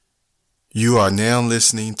You are now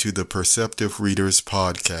listening to the Perceptive Readers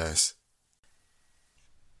Podcast.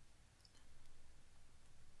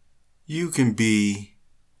 You can be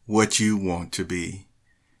what you want to be.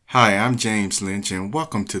 Hi, I'm James Lynch, and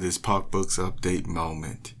welcome to this pocbooks update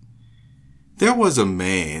moment. There was a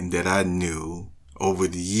man that I knew over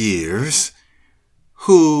the years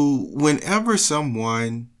who, whenever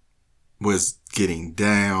someone was getting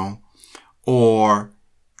down or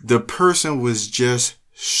the person was just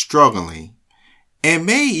struggling and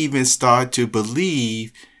may even start to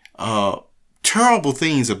believe terrible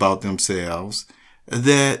things about themselves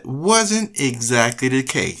that wasn't exactly the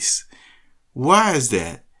case. Why is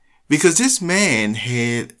that? Because this man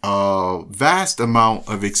had a vast amount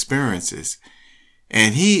of experiences,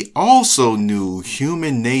 and he also knew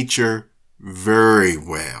human nature very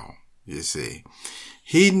well. You see,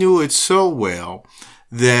 he knew it so well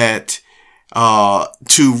that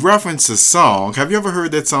to reference a song, have you ever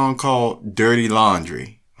heard that song called Dirty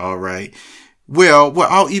Laundry? All right. Well,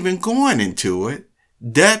 without even going into it,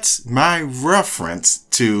 that's my reference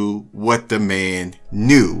to what the man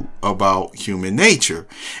knew about human nature.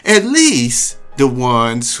 At least the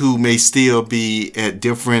ones who may still be at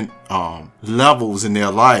different levels in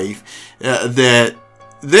their life that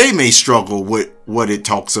they may struggle with what it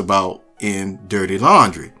talks about in Dirty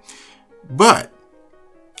Laundry. But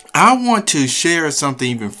I want to share something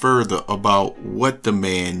even further about what the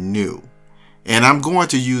man knew. And I'm going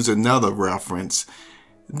to use another reference.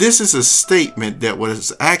 This is a statement that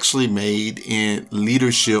was actually made in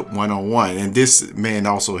Leadership 101. And this man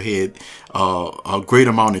also had a great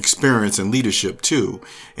amount of experience in leadership too.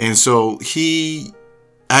 And so he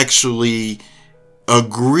actually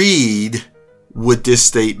agreed with this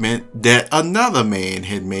statement that another man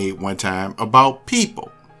had made one time about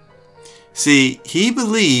people. See, he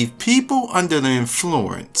believed people under the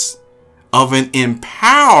influence of an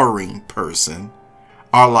empowering person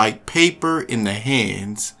are like paper in the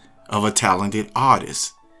hands of a talented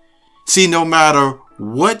artist. See, no matter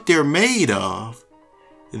what they're made of,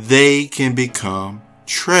 they can become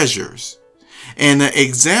treasures. And the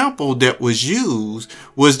example that was used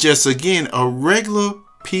was just, again, a regular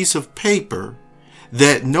piece of paper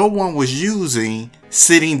that no one was using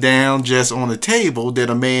sitting down just on a table that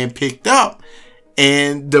a man picked up,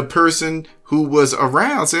 and the person who was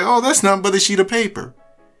around said, "Oh, that's nothing but a sheet of paper."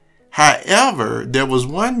 However, there was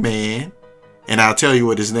one man, and I'll tell you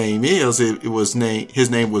what his name is. His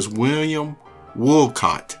name was William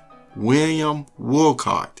Woolcott. William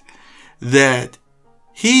Woolcott. That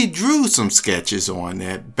he drew some sketches on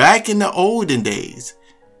that back in the olden days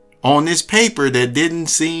on this paper that didn't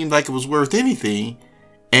seem like it was worth anything,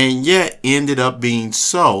 and yet ended up being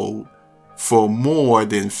sold for more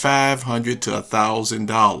than $500 to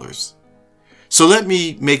 $1,000. So let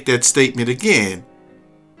me make that statement again.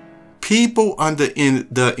 People under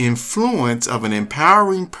the influence of an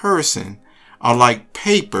empowering person are like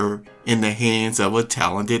paper in the hands of a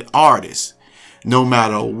talented artist. No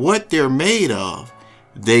matter what they're made of,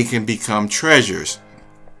 they can become treasures.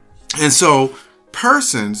 And so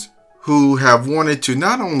persons who have wanted to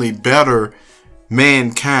not only better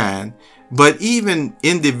mankind, but even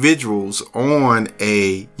individuals on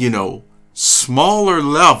a, smaller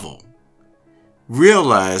level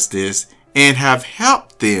realize this and have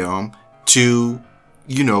helped them to,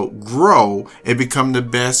 grow and become the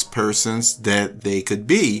best persons that they could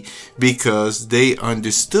be because they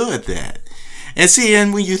understood that. And see,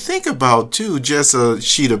 and when you think about too, just a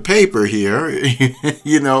sheet of paper here, if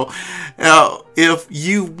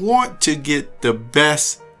you want to get the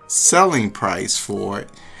best selling price for it,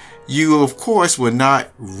 you of course would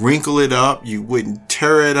not wrinkle it up, you wouldn't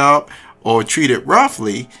tear it up or treat it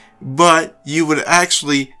roughly, but you would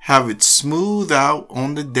actually have it smooth out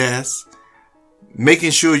on the desk,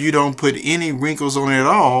 making sure you don't put any wrinkles on it at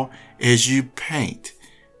all as you paint,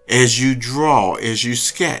 as you draw, as you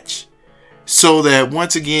sketch. So that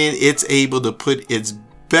once again, it's able to put its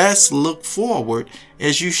best look forward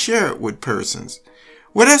as you share it with persons.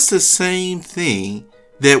 Well, that's the same thing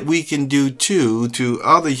that we can do too to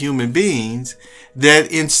other human beings,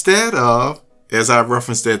 that instead of, as I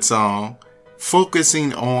referenced that song,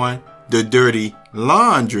 focusing on the dirty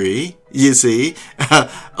laundry, you see,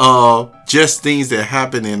 just things that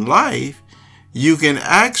happen in life, you can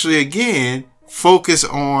actually again focus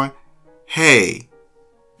on, hey,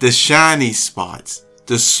 the shiny spots,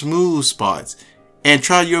 the smooth spots, and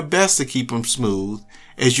try your best to keep them smooth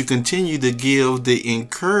as you continue to give the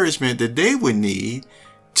encouragement that they would need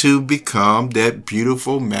to become that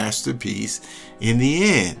beautiful masterpiece in the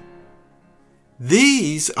end.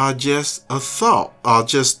 These are just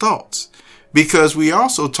thoughts. Because we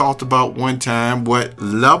also talked about one time what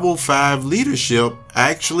level 5 leadership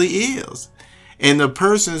actually is. And the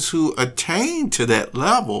persons who attain to that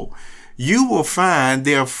level, you will find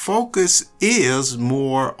their focus is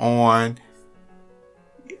more on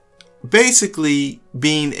basically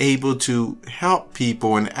being able to help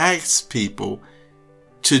people and ask people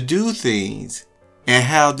to do things and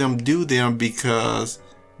have them do them because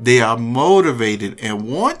they are motivated and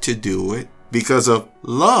want to do it because of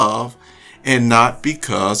love and not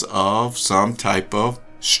because of some type of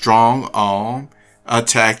strong arm, a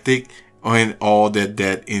tactic, and all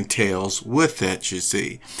that entails with that, you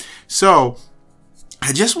see. So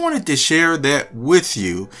I just wanted to share that with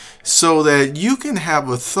you so that you can have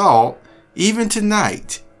a thought even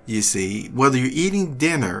tonight, you see, whether you're eating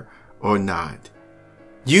dinner or not.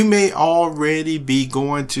 You may already be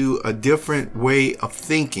going to a different way of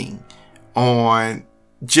thinking on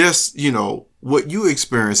just, what you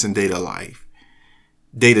experience in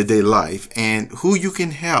day-to-day life, and who you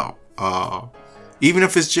can help. Even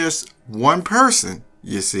if it's just one person,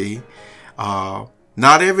 you see.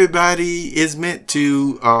 Not everybody is meant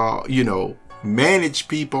to, manage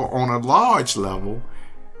people on a large level,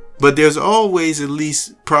 but there's always at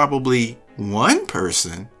least probably one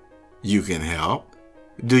person you can help.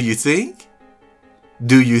 Do you think?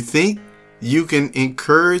 Do you think you can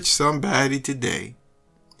encourage somebody today?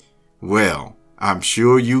 Well, I'm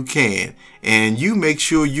sure you can. And you make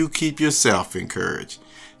sure you keep yourself encouraged.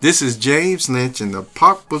 This is James Lynch in the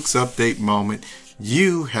pocbooks update moment.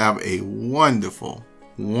 You have a wonderful,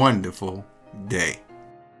 wonderful day.